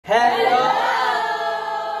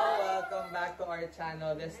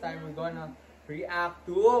channel. This time we're gonna react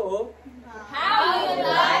to How You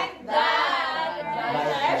Like That? My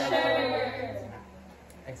pleasure.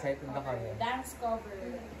 Excited na kami. Dance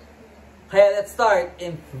cover. Okay, let's start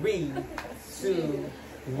in 3, 2,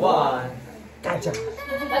 1. Gotcha.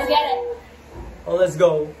 Let's get it. Oh, let's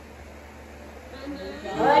go.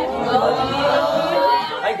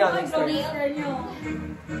 Ay, galing story.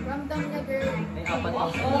 Ramdam na girl. May apat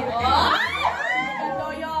ang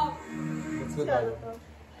let's go tayo.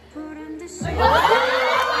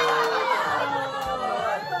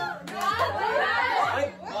 Ay,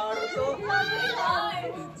 maro to.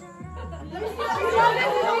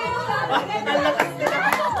 Ang lakas nila.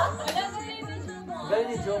 Galing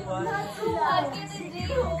ni Joman.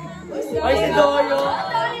 Ay, si Doyo.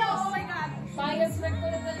 Bias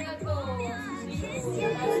recorded na to.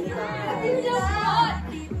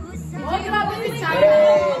 Oh, grabe si China.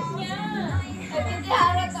 Yes. Hindi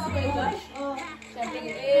harap. Oh my gosh.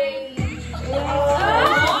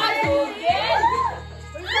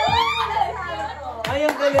 Ay,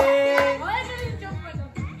 ang galing.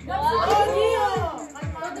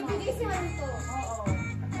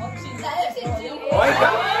 Oy,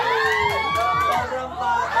 sobrang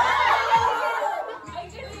bata.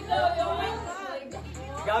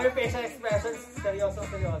 Gawin facial expressions. Seryoso.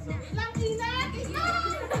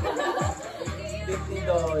 Disney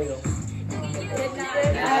Doyo.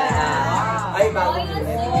 Ay, bago din.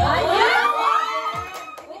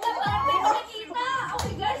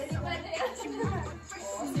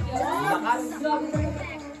 Lakas.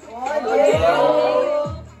 Galing.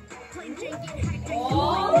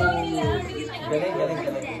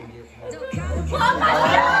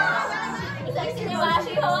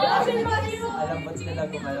 Alam ba't nila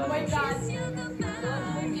gumalaw?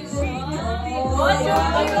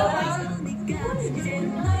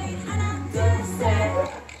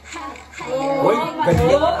 Uy,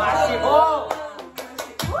 galing! Massimo!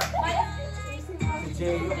 Si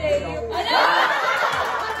Jeyo.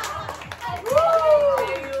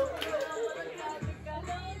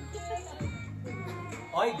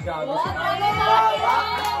 Ay, grabe si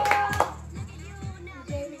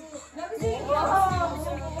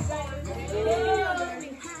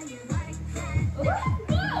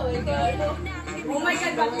Oh my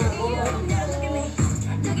God, bakit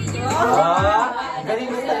galing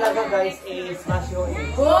mo talaga guys, smash your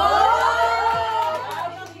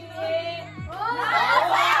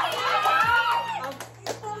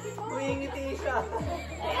Ngiti siya.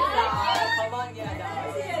 Come on, Yana.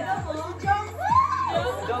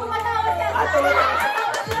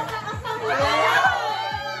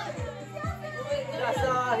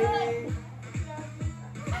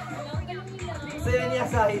 Saya niya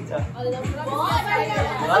sahid siya.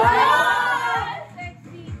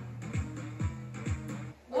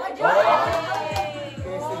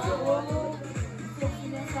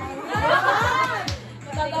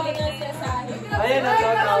 Ayan,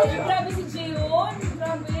 natawa siya. Grabe si Jeon.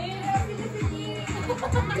 Grabe.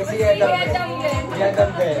 Kasi yan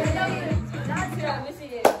ang bell. Grabe si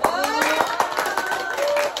Jeon.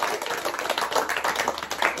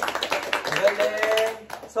 Galing.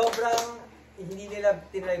 Sobrang hindi nila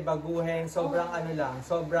tinaybaguhin. Sobrang ano lang.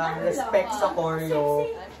 Sobrang respect sa choreo.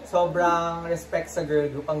 Sobrang respect sa girl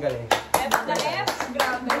group. Ang galing.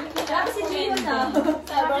 Grabe. Grabe si Jeon na.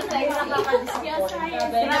 Sobrang nakaka-disappoint.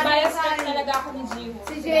 Nabayas talaga ako ni Jeon.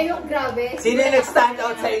 Si Jeyo, grabe. Sino yung nag-stand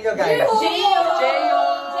out sa inyo, guys? Jeon!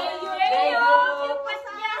 Yung pas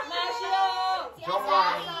niya. Masyo!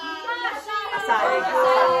 Asahi.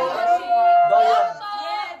 Doyo.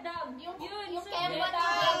 Yung kempat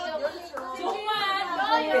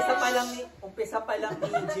Umpisa pa lang ni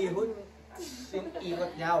Jihun. Yung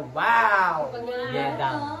ikot niya. Wow!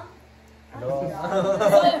 Yedang. Hello.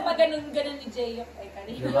 So, yung pag ganun ni Jeyo. Ay,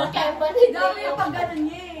 kanina. Diba? Kempat ni Dami Jeyo. yung pag ganun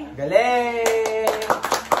niya eh. Galing!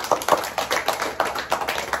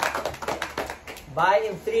 Bye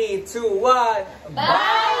in 3, 2, 1.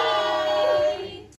 Bye!